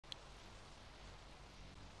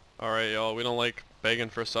Alright, y'all, we don't like begging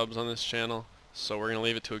for subs on this channel, so we're gonna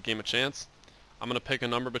leave it to a game of chance. I'm gonna pick a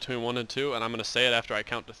number between 1 and 2, and I'm gonna say it after I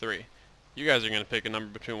count to 3. You guys are gonna pick a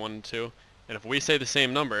number between 1 and 2, and if we say the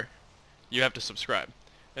same number, you have to subscribe.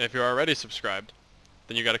 And if you're already subscribed,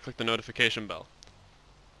 then you gotta click the notification bell.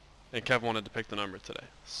 And Kev wanted to pick the number today,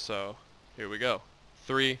 so here we go.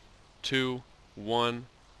 3, 2, 1,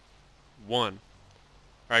 1.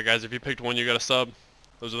 Alright guys, if you picked 1, you got a sub.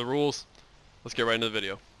 Those are the rules. Let's get right into the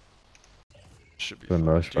video. Should be For the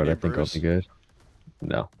most Do you part, I need think I'll Bruce? be good.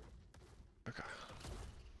 No. Okay.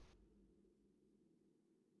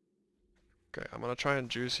 Okay, I'm gonna try and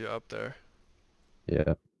juice you up there.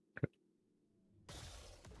 Yeah.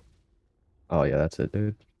 Oh, yeah, that's it,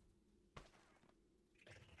 dude.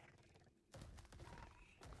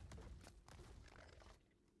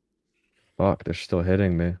 Fuck, they're still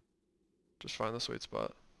hitting me. Just find the sweet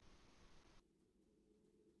spot.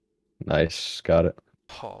 Nice, got it.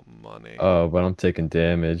 Oh, money. Oh, but I'm taking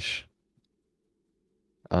damage.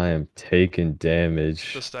 I am taking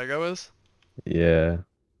damage. The Stego is? Yeah.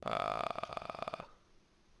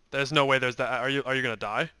 There's no way there's that. Are you gonna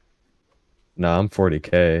die? Nah, I'm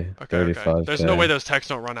 40k. Okay, okay. 35k. There's no way those techs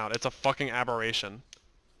don't run out. It's a fucking aberration.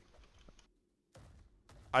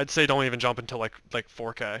 I'd say don't even jump until like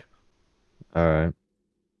 4K. Alright.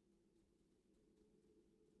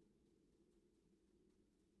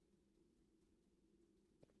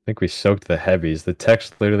 I think we soaked the heavies. The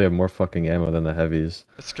techs literally have more fucking ammo than the heavies.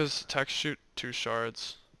 It's because techs shoot 2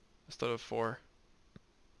 shards instead of 4.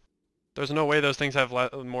 There's no way those things have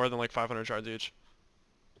more than like 500 shards each.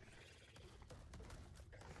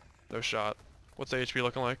 No shot. What's the HP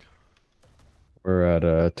looking like? We're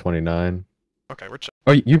at 29. Okay, we're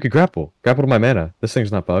Oh, you could grapple. Grapple to my mana. This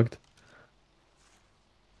thing's not bugged.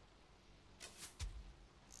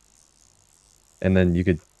 And then you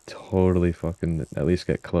could totally fucking at least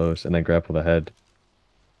get close and then grapple the head.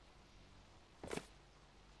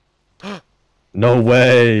 No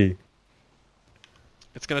way!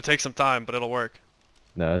 It's gonna take some time, but it'll work.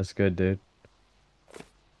 No, that's good, dude.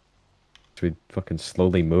 We fucking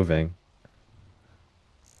slowly moving.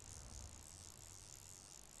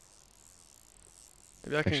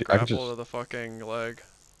 Maybe I can Actually, I grapple can just... to the fucking leg.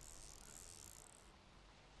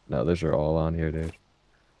 No, those are all on here, dude.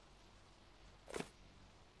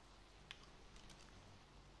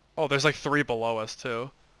 Oh, there's like 3 below us too.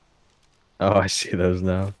 Oh, I see those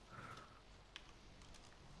now.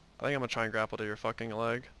 I think I'm gonna try and grapple to your fucking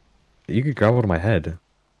leg. You could grapple to my head.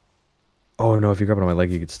 Oh no, if you grapple to my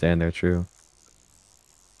leg, you could stand there, true.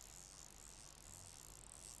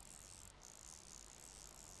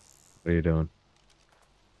 What are you doing?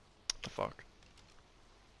 What the fuck?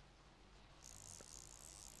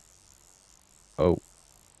 Oh.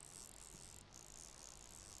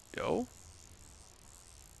 Yo?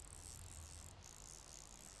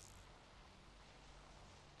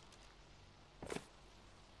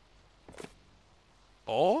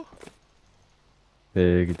 Oh?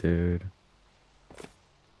 Big dude.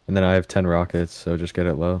 And then I have 10 rockets, so just get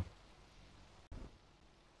it low.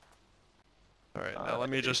 Alright, now let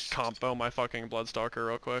me just combo my fucking Bloodstalker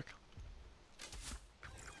real quick.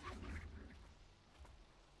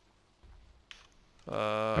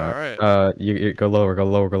 Alright. You go lower, go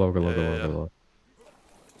lower, go lower, go lower, go Yeah, lower, yeah, go lower.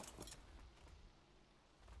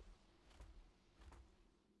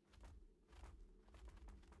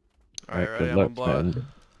 Alright, Alright, ready? good I'm on luck, blood. man.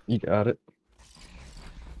 You got it.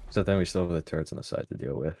 So then we still have the turrets on the side to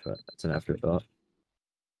deal with, but it's an afterthought.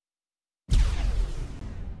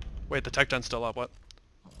 Wait, the tech gen's still up, what?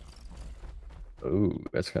 Ooh,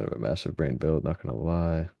 that's kind of a massive brain build, not gonna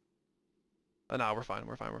lie. Nah, we're fine,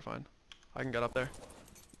 we're fine, we're fine. I can get up there.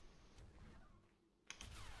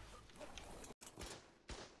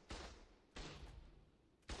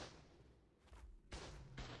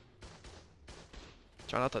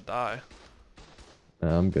 Try not to die.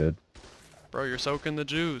 Nah, I'm good. Bro, you're soaking the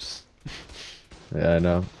juice. Yeah, I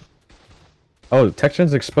know. Oh, tech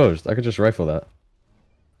gen's exposed. I could just rifle that.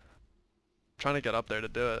 Trying to get up there to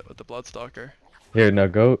do it with the Bloodstalker. Here, no,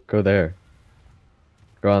 go there.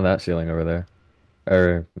 Go on that ceiling over there.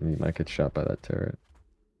 Or you might get shot by that turret.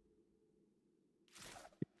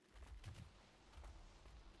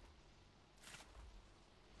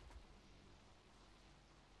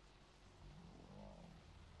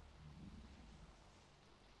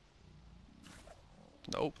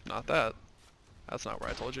 Nope, not that. That's not where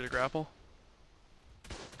I told you to grapple.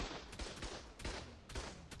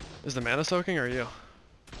 Is the mana soaking or you?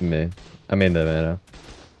 Me. I mean the mana.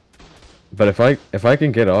 But if I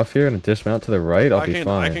can get off here and dismount to the right, I'll be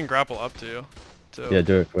fine. I can grapple up to you, too. Yeah,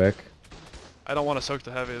 do it quick. I don't want to soak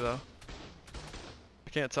the heavy though.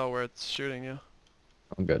 can't tell where it's shooting you.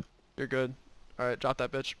 I'm good. You're good. Alright, drop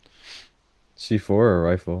that bitch. C4 or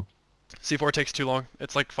rifle? C4 takes too long.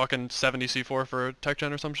 It's like fucking 70 C4 for tech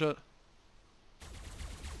gen or some shit.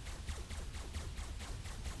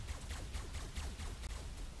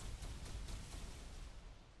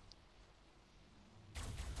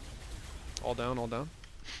 All down, all down.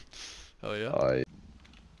 Hell yeah. I.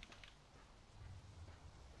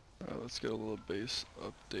 Alright, let's get a little base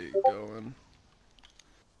update going.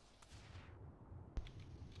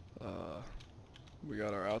 We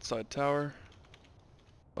got our outside tower.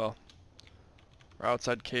 Well, our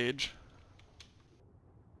outside cage.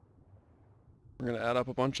 We're gonna add up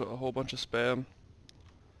a whole bunch of spam.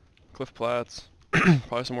 Cliff plats.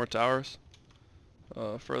 Probably some more towers.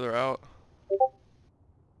 Further out.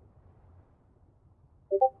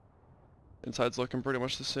 Inside's looking pretty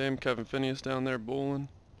much the same. Kevin Phineas down there bowling.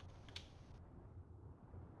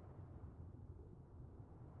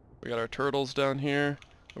 We got our turtles down here.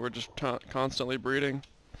 We're just constantly breeding.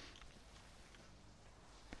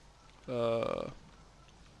 Oh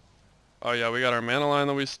yeah, we got our mana line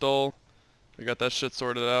that we stole. We got that shit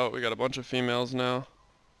sorted out. We got a bunch of females now.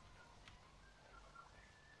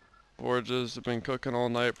 Forges have been cooking all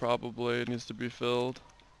night probably. It needs to be filled.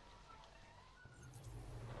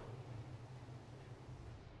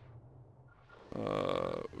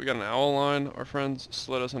 We got an owl line. Our friends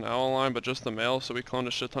slid us an owl line, but just the males, so we cloned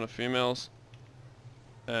a shit ton of females.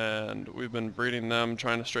 And we've been breeding them,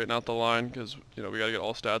 trying to straighten out the line, because, you know, we gotta get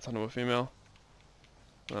all stats onto a female.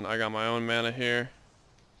 And I got my own mana here.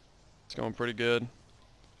 It's going pretty good.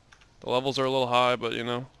 The levels are a little high, but, you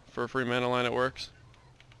know, for a free mana line it works.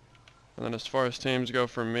 And then as far as teams go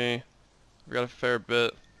for me, I've got a fair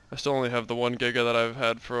bit. I still only have the 1 Giga that I've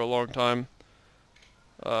had for a long time.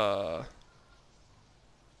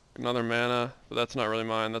 Another mana, but that's not really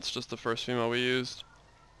mine. That's just the first female we used.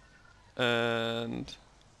 And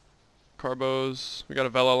Carbos. We got a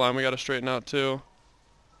Velo line we got to straighten out too.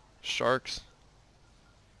 Sharks.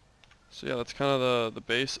 So yeah, that's kind of the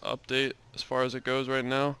base update as far as it goes right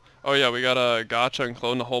now. Oh yeah, we got a gacha and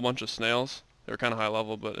cloned a whole bunch of snails. They're kind of high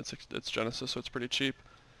level, but it's Genesis, so it's pretty cheap.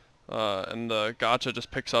 And the gacha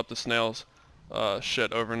just picks up the snails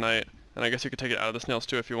shit overnight. And I guess you could take it out of the snails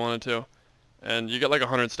too if you wanted to. And you get like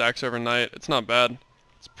 100 stacks overnight. It's not bad.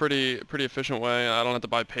 It's pretty efficient way. I don't have to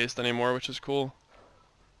buy paste anymore, which is cool.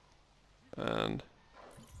 And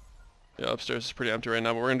yeah, upstairs is pretty empty right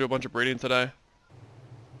now, but we're gonna do a bunch of breeding today.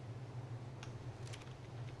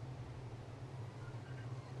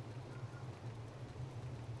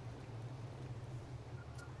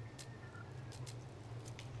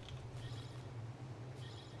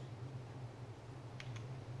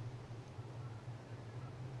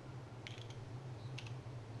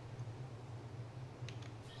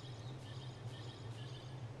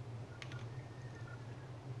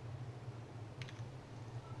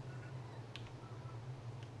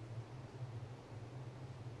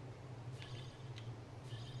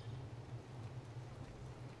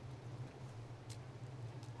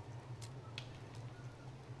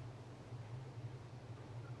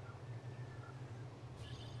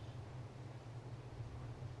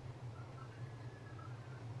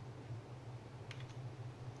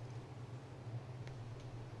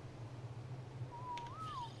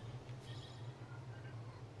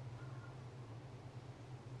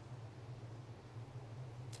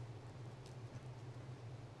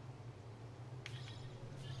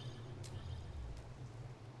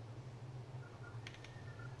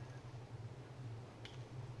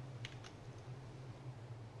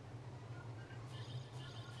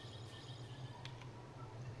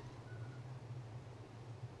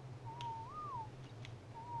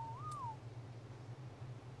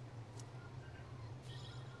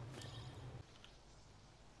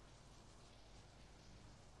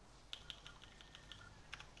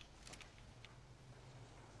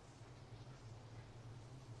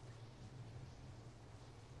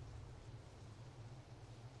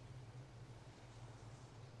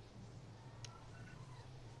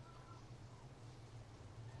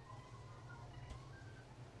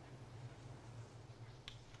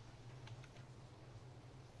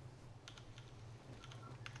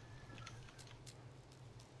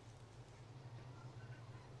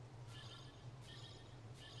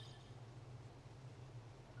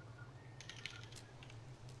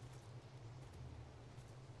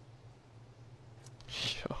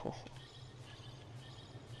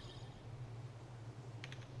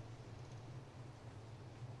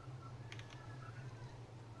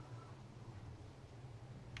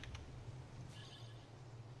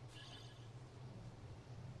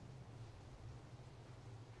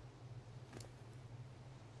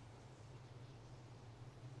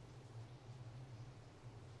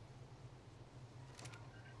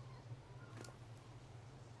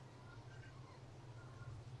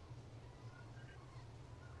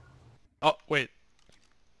 Oh, wait.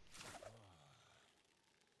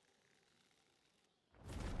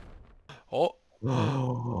 Oh,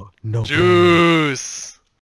 Oh, no, bro. juice.